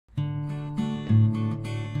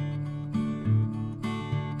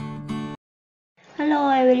Hello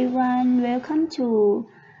everyone, welcome to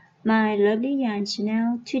my lovely yarn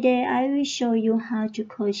channel. Today I will show you how to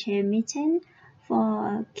crochet mitten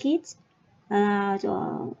for kids around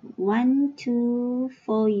 1 to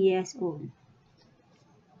 4 years old.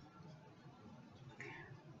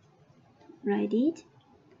 Write it.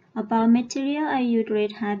 About material, I use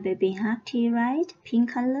Redheart baby heart tee right,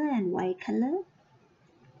 pink color and white color.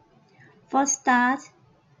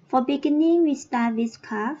 For beginning, we start with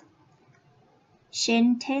scarf,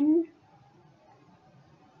 chain 10,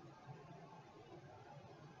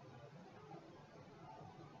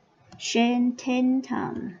 chain 10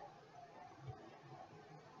 times.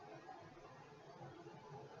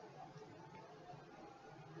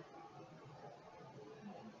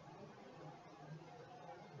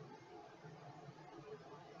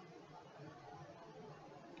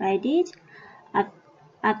 Like it.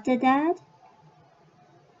 After that,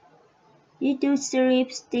 you do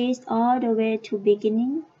slip stitch all the way to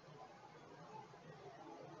beginning.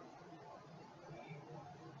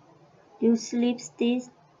 You slip stitch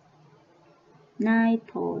 9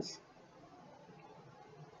 pulls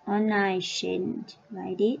or 9 chains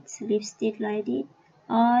like this. Slip stitch like this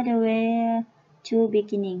all the way to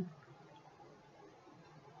beginning.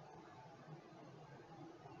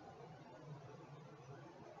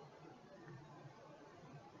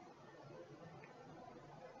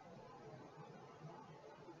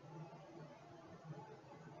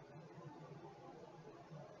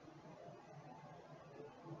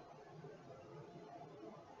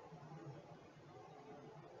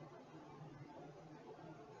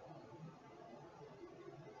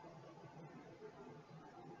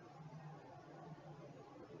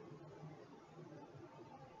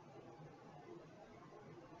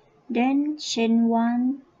 Then chain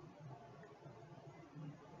 1,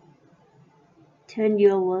 turn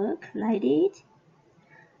your work like this.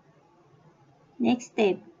 Next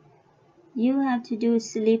step, you have to do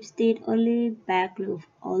slip stitch only, back loop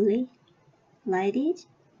only, like this.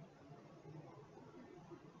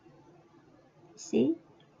 See?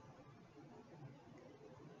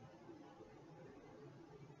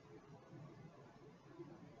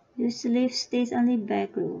 You slip stitch only,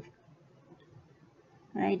 back loop,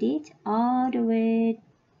 like this, all the way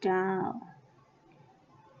down.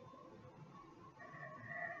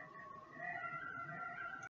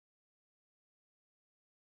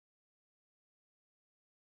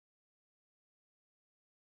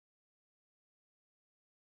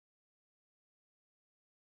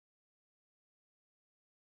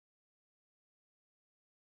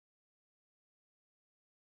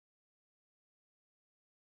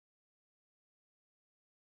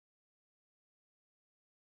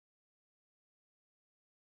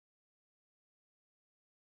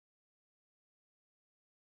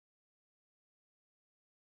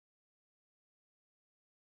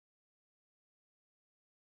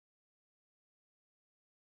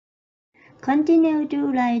 Continue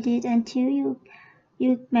to like this until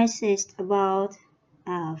you measure about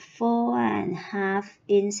 4.5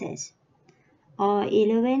 inches or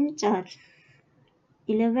 11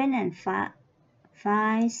 and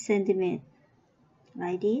 5 centimeters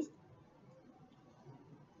like this.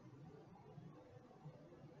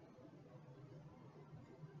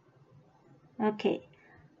 Okay,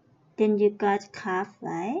 then you got calf,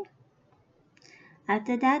 right?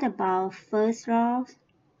 After that, about first row,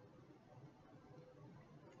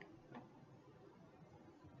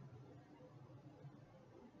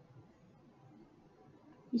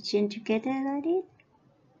 you chain together like this.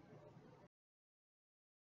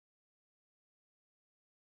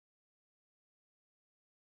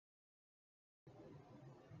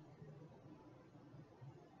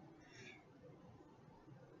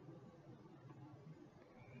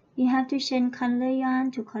 You have to change color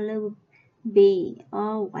yarn to color B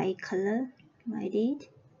or white color like this.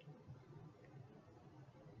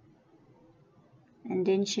 And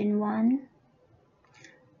then chain 1.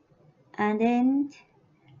 And then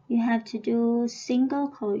you have to do single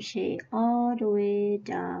crochet all the way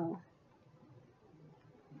down.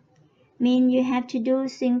 Mean you have to do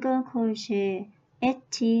single crochet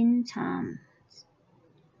 18 times.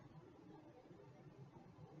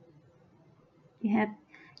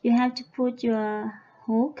 You have to put your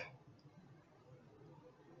hook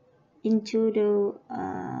into the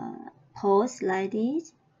post like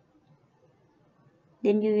this.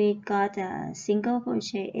 Then you will got a single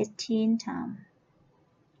crochet 18 times.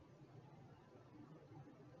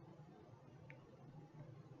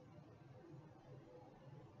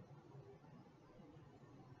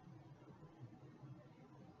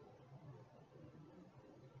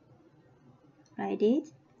 Like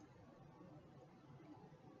this.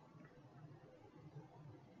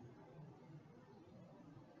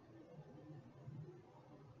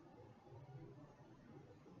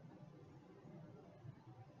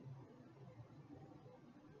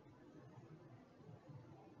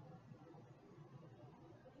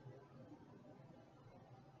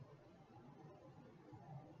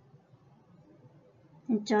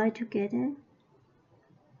 and join together.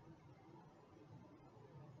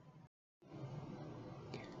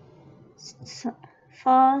 So,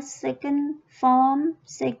 from second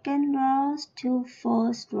rows to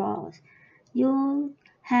fourth rows, you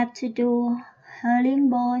have to do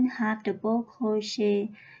herringbone half double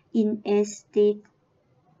crochet in 8 stitches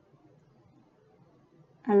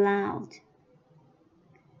allowed.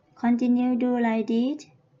 Continue do like this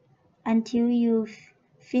until you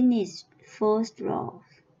finish first row.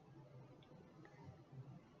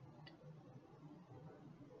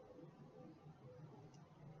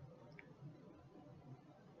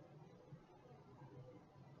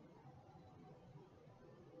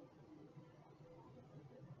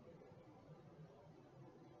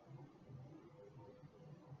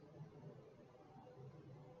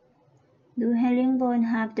 Do herringbone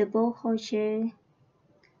half double crochet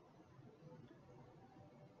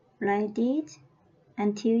like this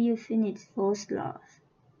until you finish first row.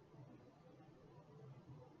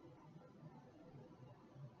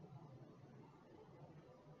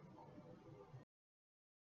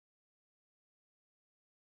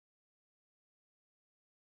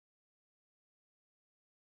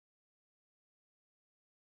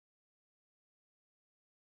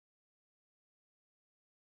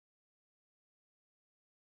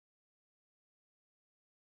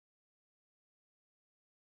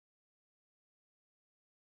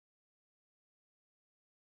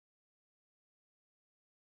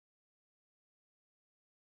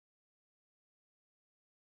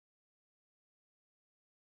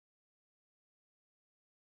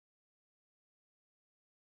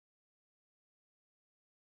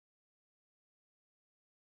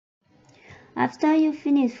 After you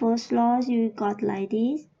finish first row, you got like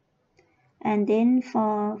this, and then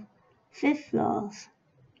for fifth row,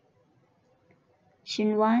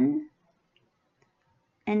 chain 1,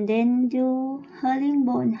 and then do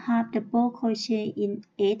herringbone half double crochet in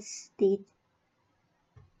 8 stitches.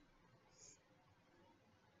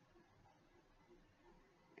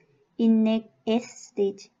 In next 8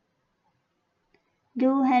 stitch.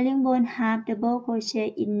 Do herringbone half double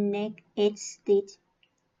crochet in next 8 stitch.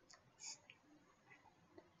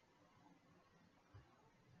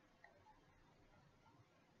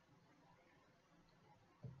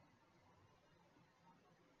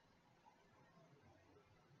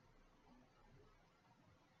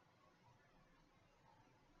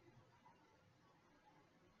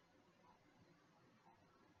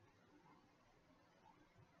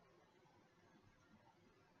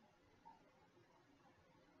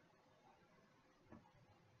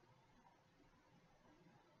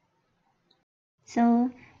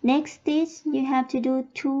 So next stitch you have to do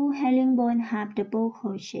 2 herringbone half double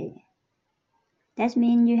crochet. That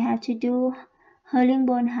means you have to do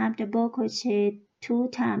herringbone half double crochet 2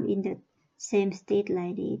 times in the same stitch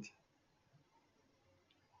like this.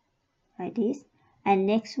 Like this. And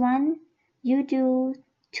next one you do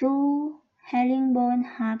 2 herringbone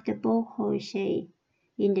half double crochet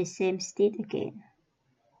in the same stitch again.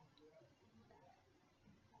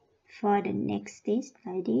 For the next stitch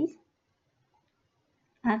like this.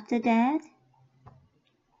 After that,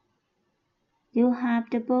 you have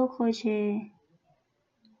double crochet.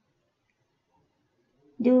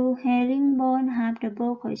 Do herringbone half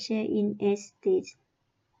double crochet in 8 stitches.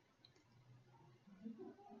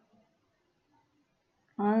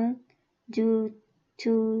 Or do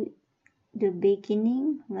to the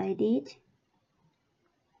beginning like this.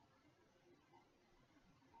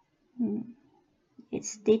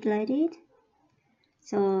 It's stitch like this.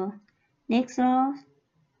 So next row,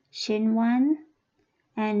 chain 1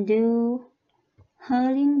 and do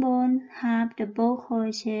herringbone half double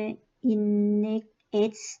crochet in next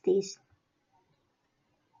 8 stitches.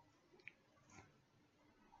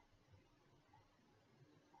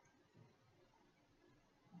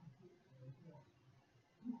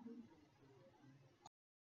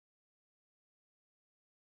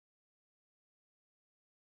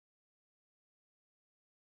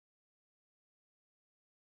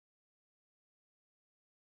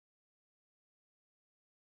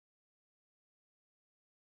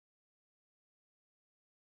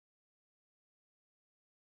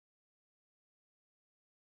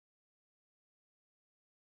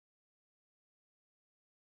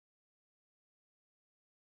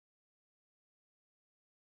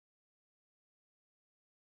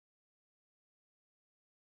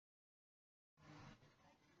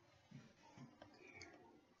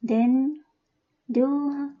 Then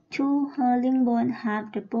do 2 herringbone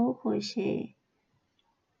half double crochet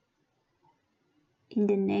in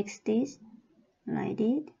the next stitch like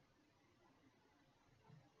this.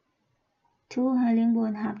 2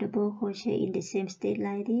 herringbone half double crochet in the same stitch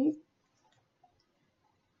like this,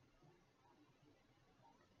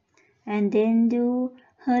 and then do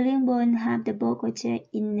herringbone half double crochet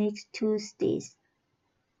in next 2 stitches.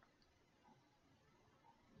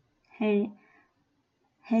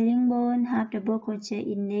 Herringbone half double crochet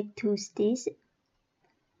in next 2 stitches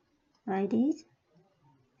like this.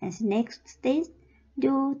 As next stitch,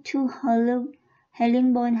 do 2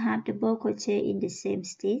 herringbone half double crochet in the same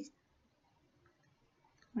stitch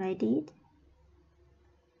like this.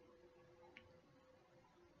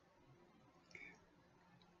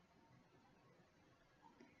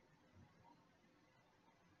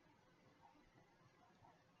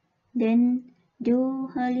 Then do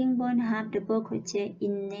herringbone half double crochet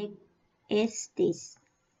in next 8 stitches.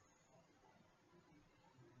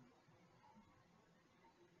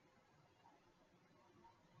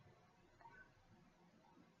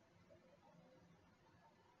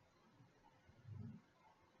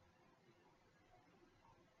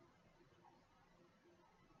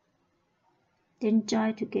 Then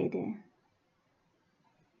join together.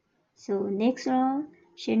 So next row,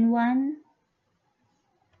 chain 1,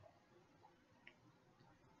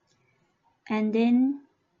 and then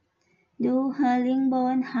do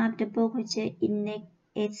herringbone half double crochet in next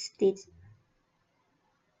 8 stitches.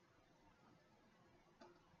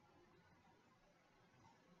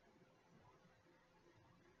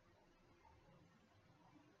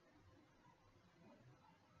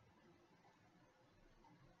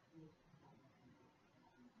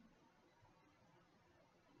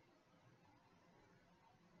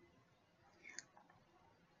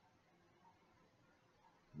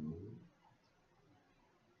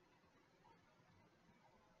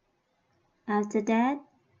 After that,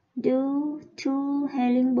 do 2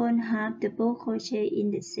 herringbone half double crochet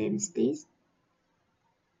in the same stitch,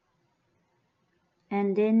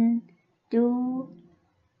 and then do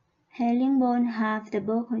herringbone half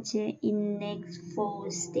double crochet in next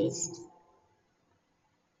 4 stitches.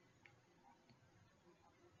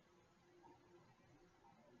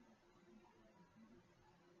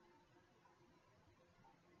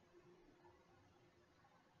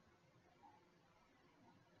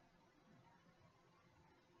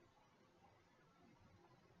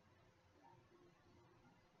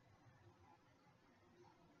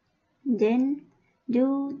 Then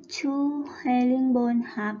do 2 herringbone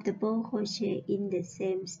half double crochet in the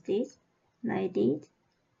same stitch like this.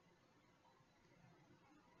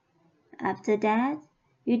 After that,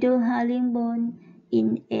 you do herringbone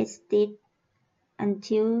in 8 stitches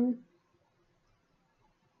until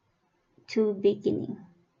to beginning,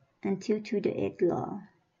 until to the egg roll.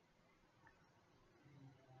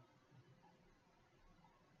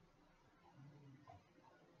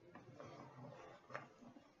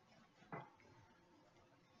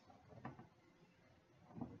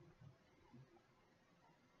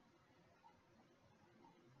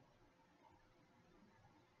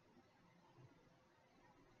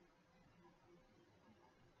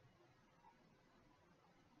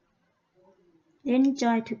 Then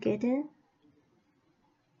join together.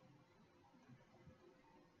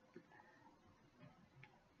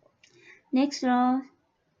 Next row,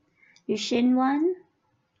 you chain 1,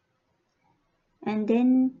 and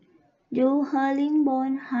then do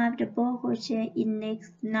herringbone half double crochet in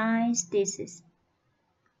next 9 stitches.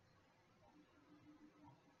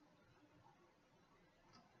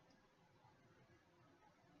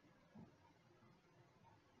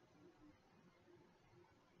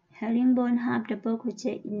 Herringbone half double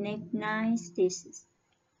crochet in next 9 stitches.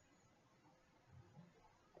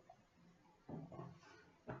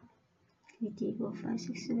 3, 4, 5,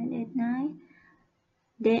 6, 7, 8, 9.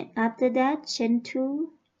 Then after that, chain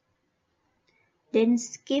 2, then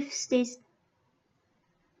skip stitch.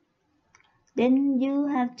 Then you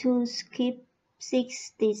have to skip 6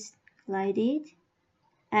 stitches like this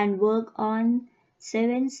and work on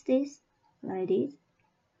 7 stitches like this.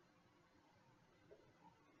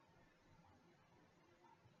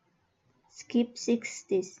 Skip 6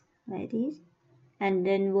 stitches like this and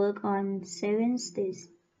then work on 7 stitches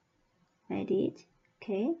like this.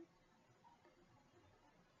 Okay.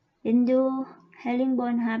 Then do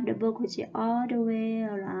herringbone half double crochet all the way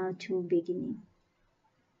around to beginning. Then join together. Next row, chain 1, and then do herringbone half double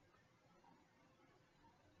crochet in next 9 stitches.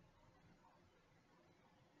 Then you have to skip 6 stitches. Then work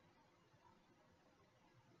on 7 stitches like this. Skip 6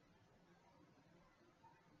 stitches like this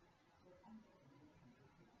and then work on 7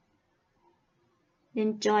 stitches like this.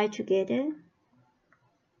 Okay.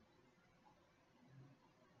 Then do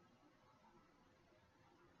herringbone half double crochet all the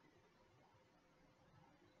way around to beginning.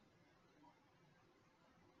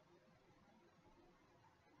 Then join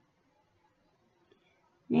together.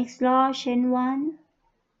 Next row, chain 1,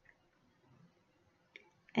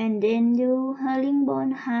 and then do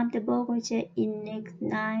herringbone half double crochet in next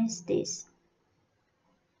 9 stitches.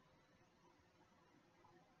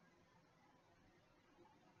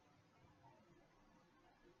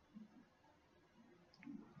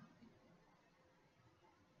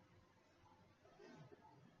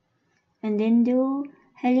 And then do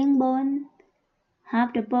herringbone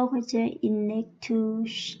half double crochet in next 2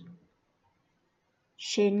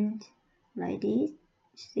 chains like this.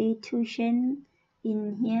 See 2 chains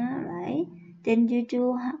in here, right? Then you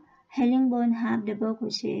do herringbone half double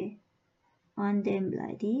crochet on them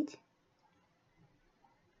like this.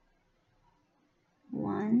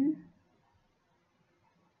 1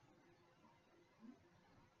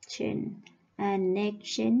 chain and next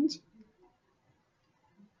chain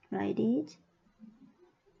like this.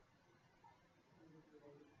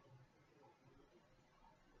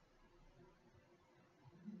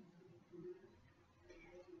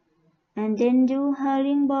 And then do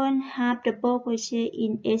herringbone half double crochet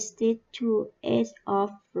in 8 stitch to edge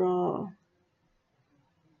of row.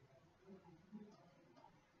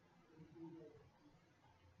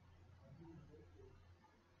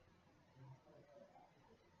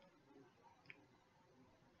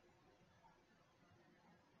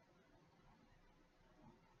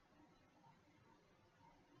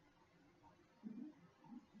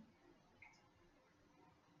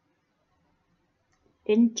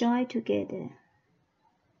 Then join together.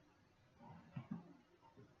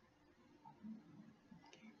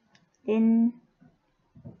 Then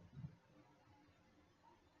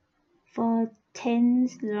for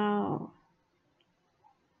 10th row,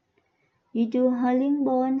 you do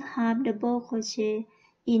herringbone half double crochet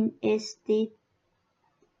in 8 stitch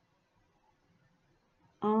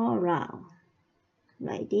all round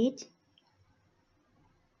like this.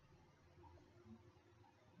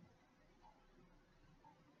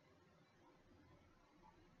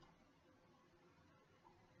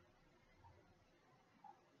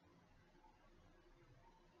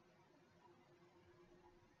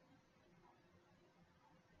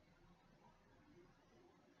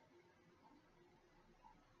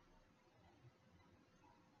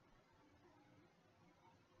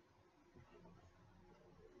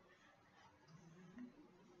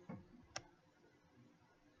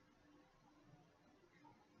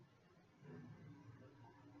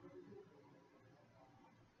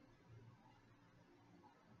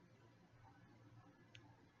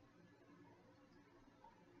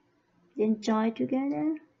 Then join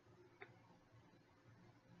together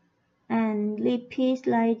and repeat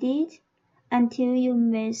like this until you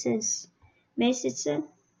measure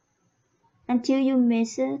until you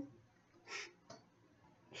measure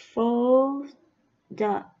 4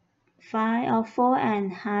 the 5 or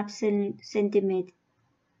 4.5 centimeters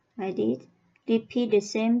like this. Repeat the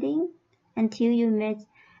same thing until you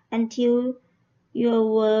until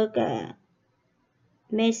your work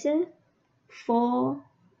measure 4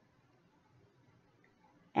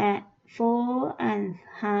 at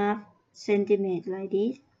 4.5 centimeters like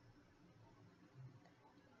this.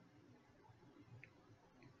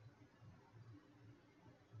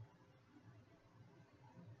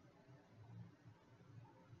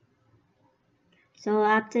 So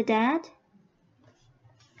after that,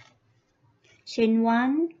 chain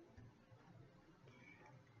 1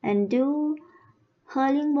 and do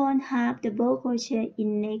herringbone half double crochet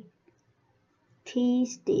in next 3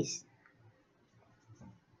 stitches.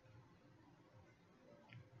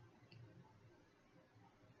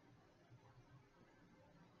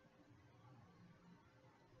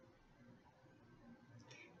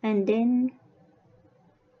 And then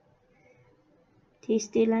 3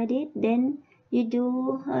 stitches like this. Then you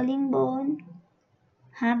do herringbone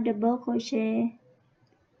half double crochet.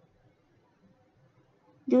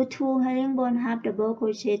 Do 2 herringbone half double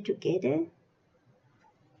crochet together.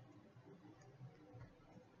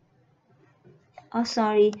 Oh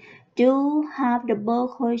sorry, do half double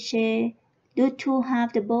crochet. Do 2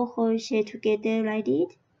 half double crochet together like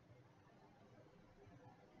this.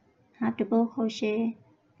 Half double crochet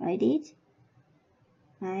like this,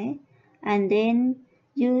 right? And then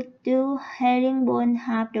you do herringbone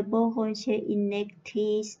half double crochet in next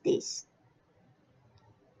 3 stitches.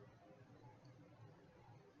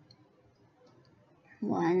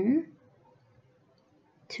 1,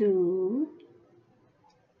 2,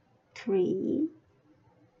 3,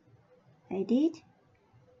 like this.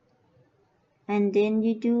 And then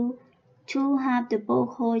you do 2 half double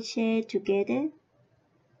crochet together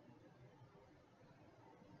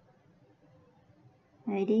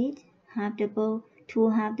like this. Two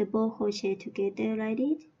half double crochet together like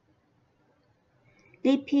this.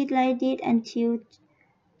 Repeat like this until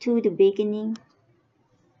to the beginning.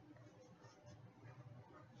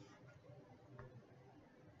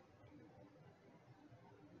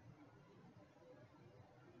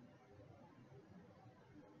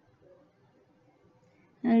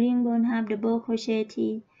 herringbone half double crochet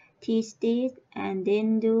T stitch, and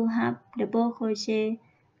then do half double crochet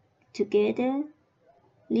together.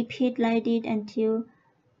 Repeat like this until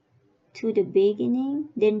to the beginning,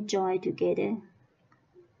 then join together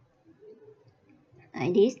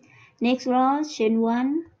like this. Next row, chain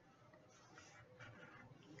 1,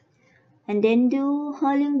 and then do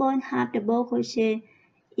herringbone half double crochet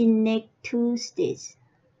in next 2 stitches.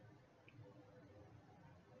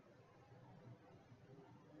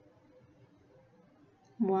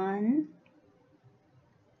 1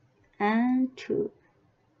 and 2.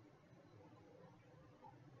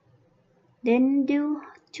 Then do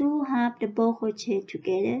 2 half double crochet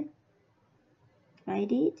together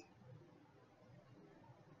like it.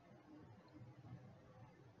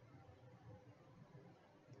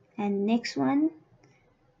 And next one,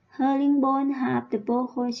 herringbone half double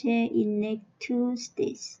crochet in next 2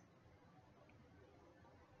 stitches.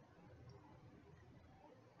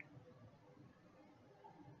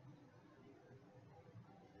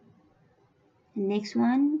 And next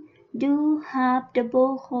one, do half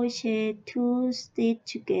double crochet 2 stitches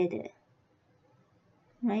together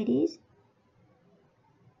like this.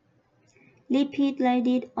 Repeat like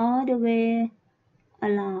this all the way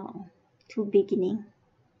around to beginning.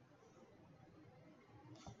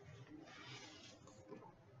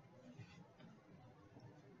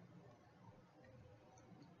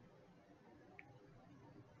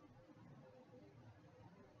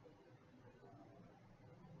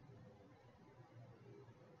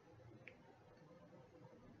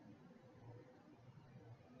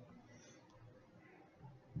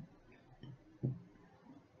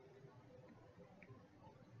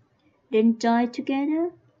 Then join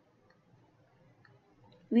together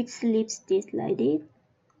with slip stitch like this.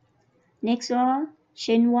 Next row,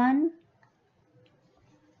 chain 1,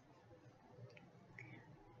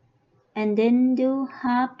 and then do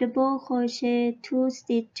half double crochet 2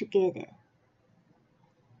 stitches together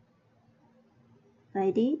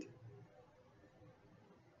like this.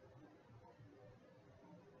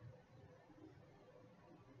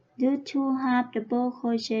 Do 2 half double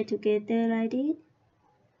crochet together like this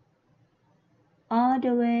all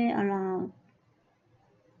the way around.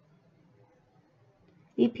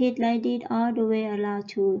 Repeat like this all the way around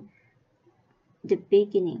to the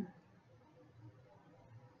beginning.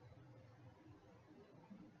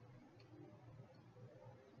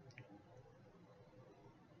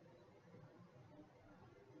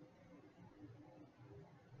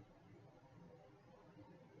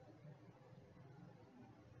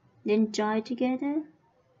 Then join together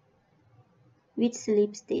with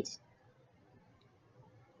slip stitch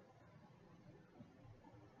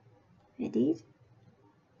like this.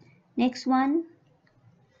 Next one,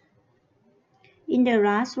 in the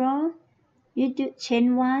last row, you do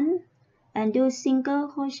chain 1 and do single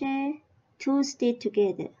crochet 2 stitches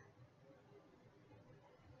together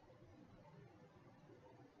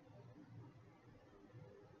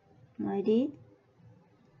like this.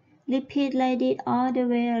 Repeat like this all the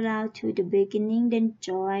way around to the beginning, then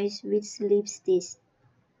join with slip stitch.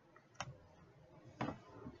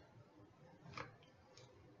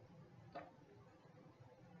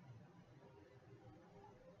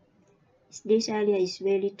 This area is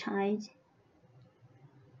very tight,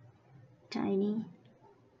 tiny,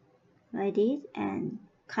 like this, and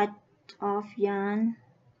cut off yarn.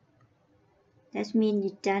 That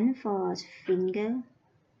means it's done for finger.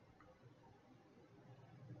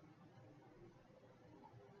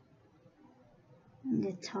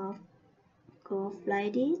 The top go off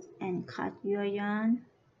like this and cut your yarn,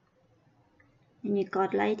 and you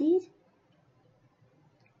got like this.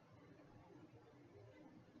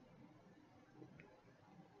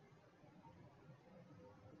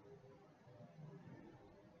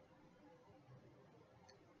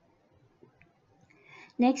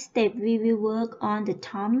 Next step, we will work on the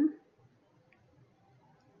thumb.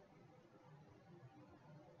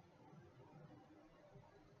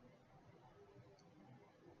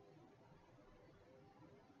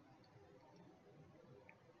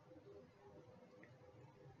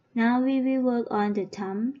 Now we will work on the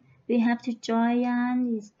thumb. We have to join yarn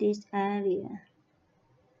in this area.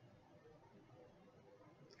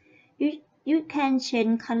 You can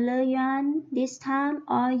change color yarn this time,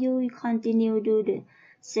 or you continue do the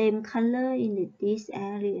same color in this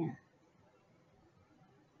area.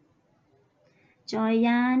 Join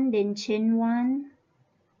yarn, then chain 1,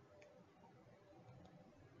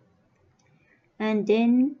 and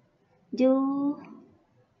then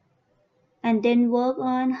work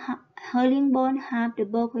on herringbone half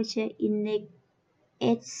double crochet in next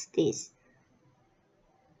 8 stitches.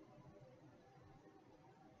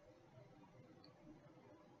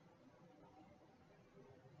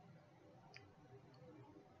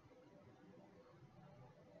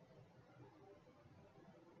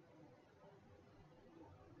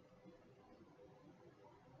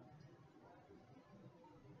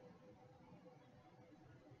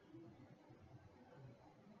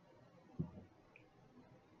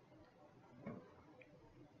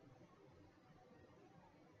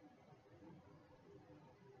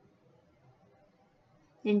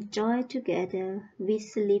 then join together with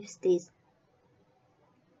slip stitch.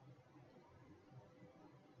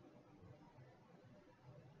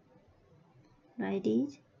 Like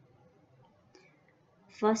this.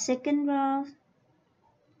 For second row,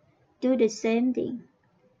 do the same thing.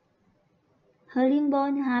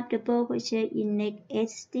 Herringbone half double crochet in next 8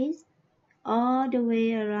 stitches all the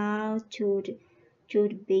way around to the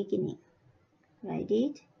beginning. Like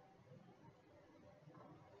this.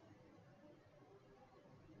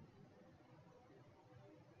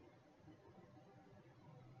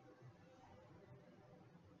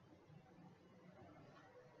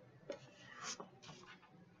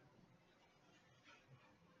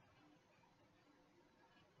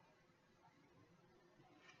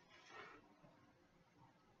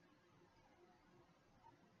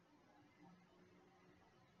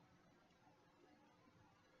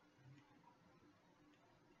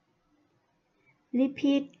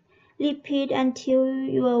 Repeat until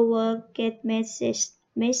your work gets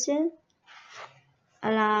measured.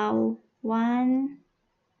 Allow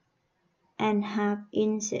 1.5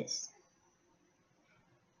 inches.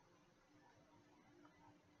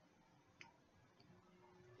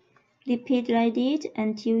 Repeat like this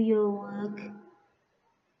until your work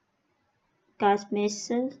got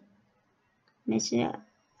measured.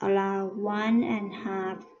 Allow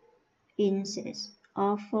 1.5 inches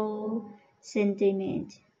or 4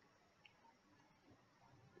 centimeters.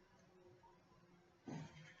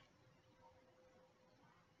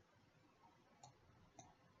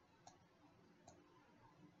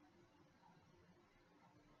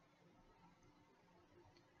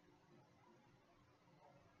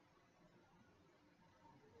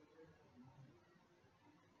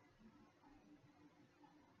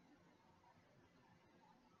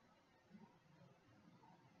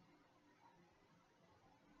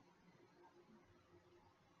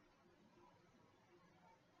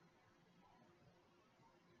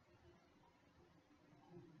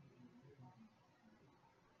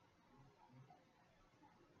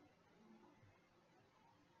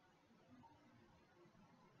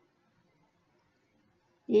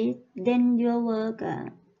 Then your work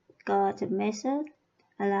got measured.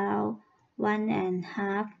 Allow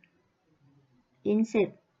 1.5 inches.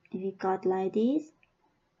 If you got like this,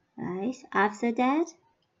 right? After that,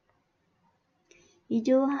 you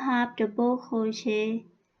do half double crochet,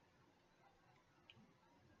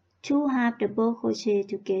 2 half double crochet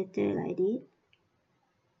together like this.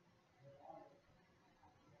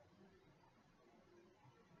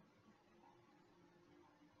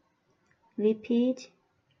 Repeat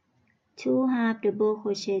 2 half double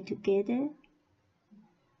crochet together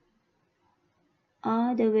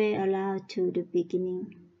all the way around to the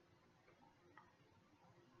beginning.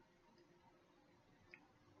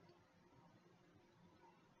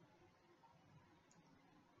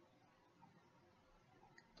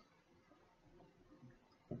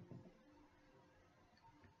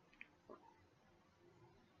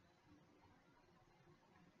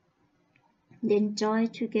 Then join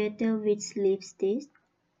together with slip stitch.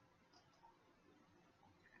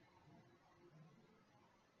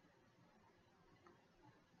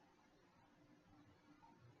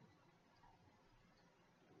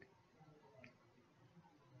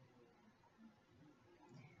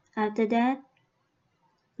 After that,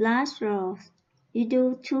 last row, you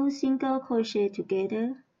do 2 single crochet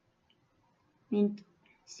together.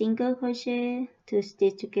 Single crochet to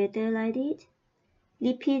stitch together like this.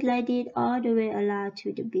 Repeat like this all the way around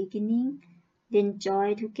to the beginning. Then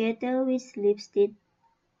join together with slip stitch.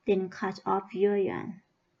 Then cut off your yarn.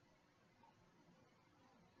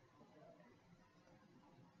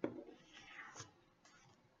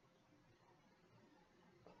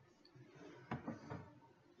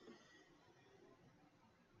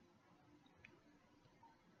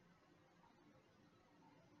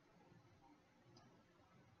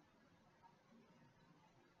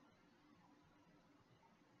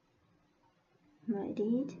 Like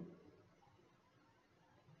this.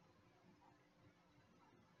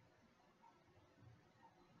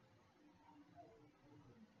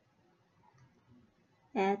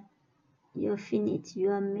 At you finish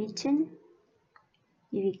your mitten.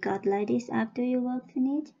 You will cut like this after your work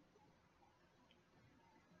finished.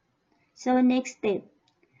 So next step,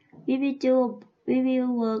 we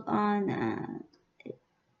will work on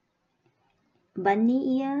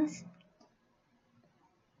bunny ears.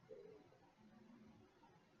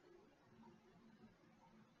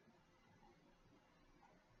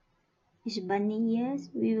 It's bunny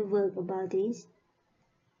ears. We will work about this.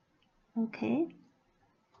 Okay.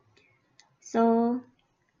 So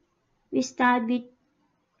we start with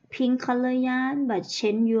pink color yarn, but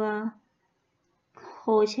change your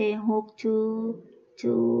crochet hook to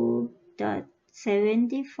the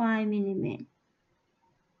 75 millimeter,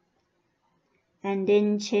 and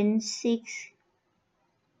then chain 6,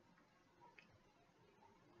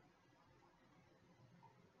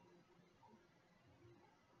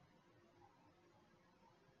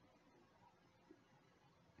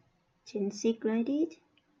 chain 6 like it.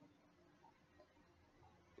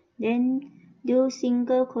 Then do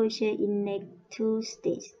single crochet in neck 2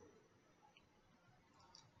 stitch,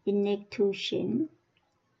 in neck 2 chain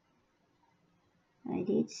like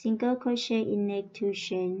this, single crochet in neck 2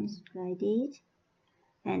 chains like this,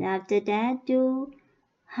 and after that do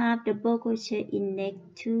half double crochet in neck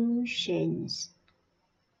 2 chains.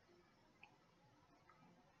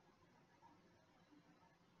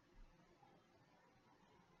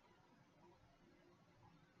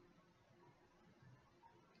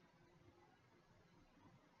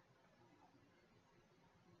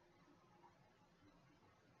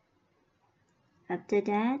 After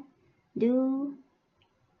that, do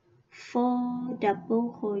 4 double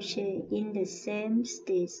crochet in the same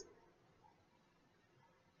stitch.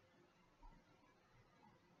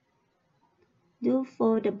 Do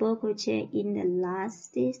 4 double crochet in the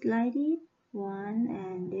last stitch like this, 1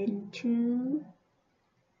 and then 2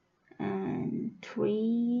 and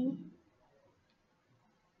 3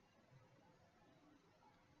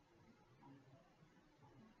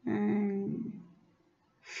 and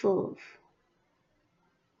 4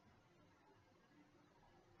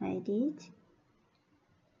 like this.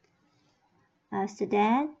 After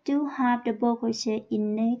that, do half double crochet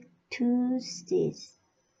in neck 2 stitches.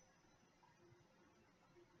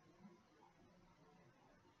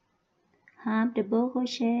 Half double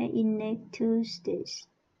crochet in neck 2 stitches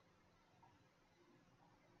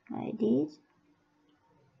like this.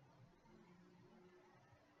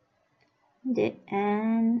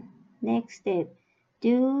 And next step,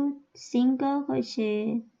 do single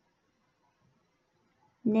crochet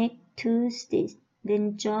neck 2 stitch,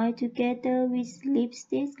 then join together with slip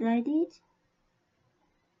stitch like this.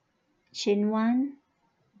 Chain 1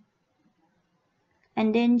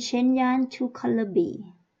 and then chain yarn to color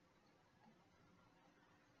B.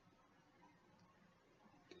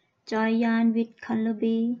 Join yarn with color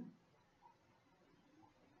B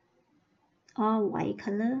or white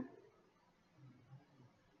color.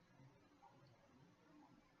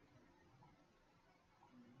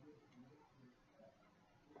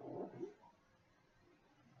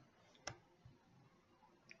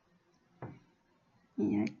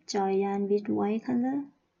 Join yarn with white color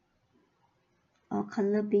or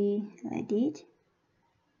color B like this.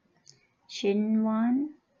 Chain 1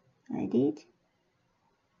 like this.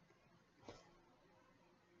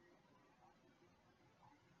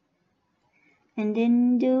 And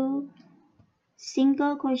then do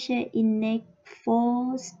single crochet in neck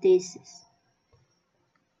 4 stitches.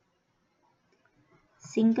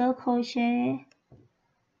 Single crochet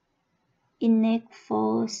in neck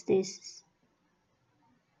 4 stitches.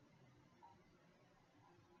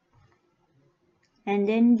 And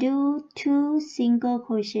then do 2 single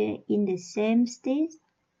crochet in the same stitch.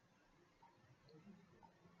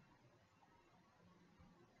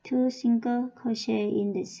 2 single crochet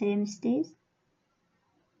in the same stitch.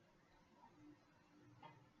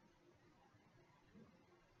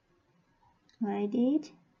 Like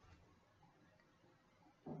this.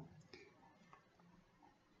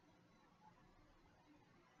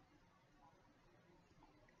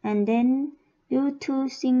 And then do 2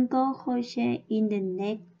 single crochet in the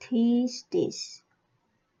neck 3 stitch.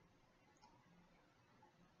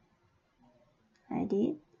 Like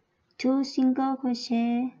this. 2 single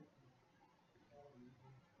crochet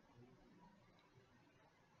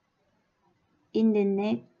in the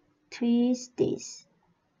neck 3 stitch.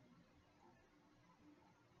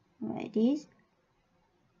 Like this.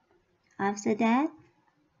 After that,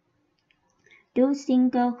 do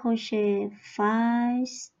single crochet 5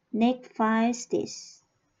 neck 5 stitches.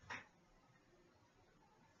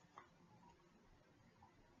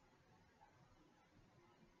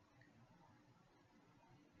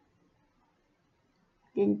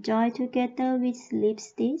 Then join together with slip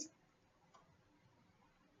stitch.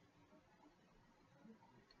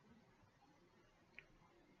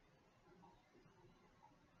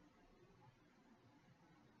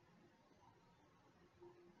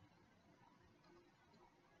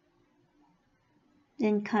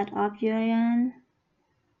 Then cut off your yarn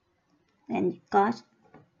and cut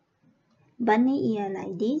bunny ear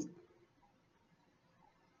like this.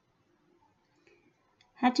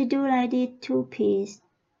 Have to do like this 2 pieces.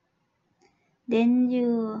 Then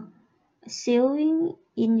you sewing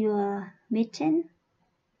in your mitten.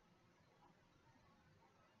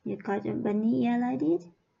 You got a bunny ear like this.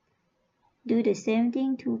 Do the same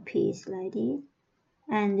thing, 2 pieces like this.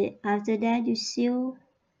 And after that, you sew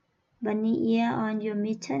bunny ear on your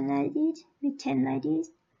mitten like this.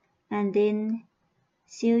 And then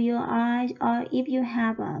seal your eyes, or if you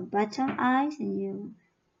have a bottom eyes, and you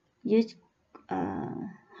use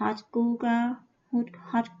hot glue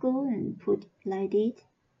and put like this.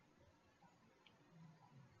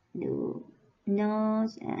 Do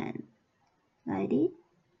nose and like this.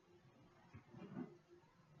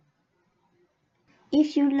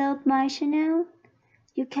 If you love my channel,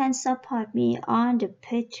 you can support me on the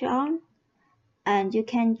Patreon, and you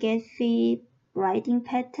can get free writing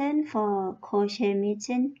pattern for crochet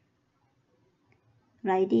mitten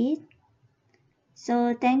like this.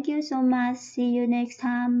 So thank you so much. See you next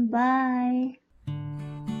time. Bye.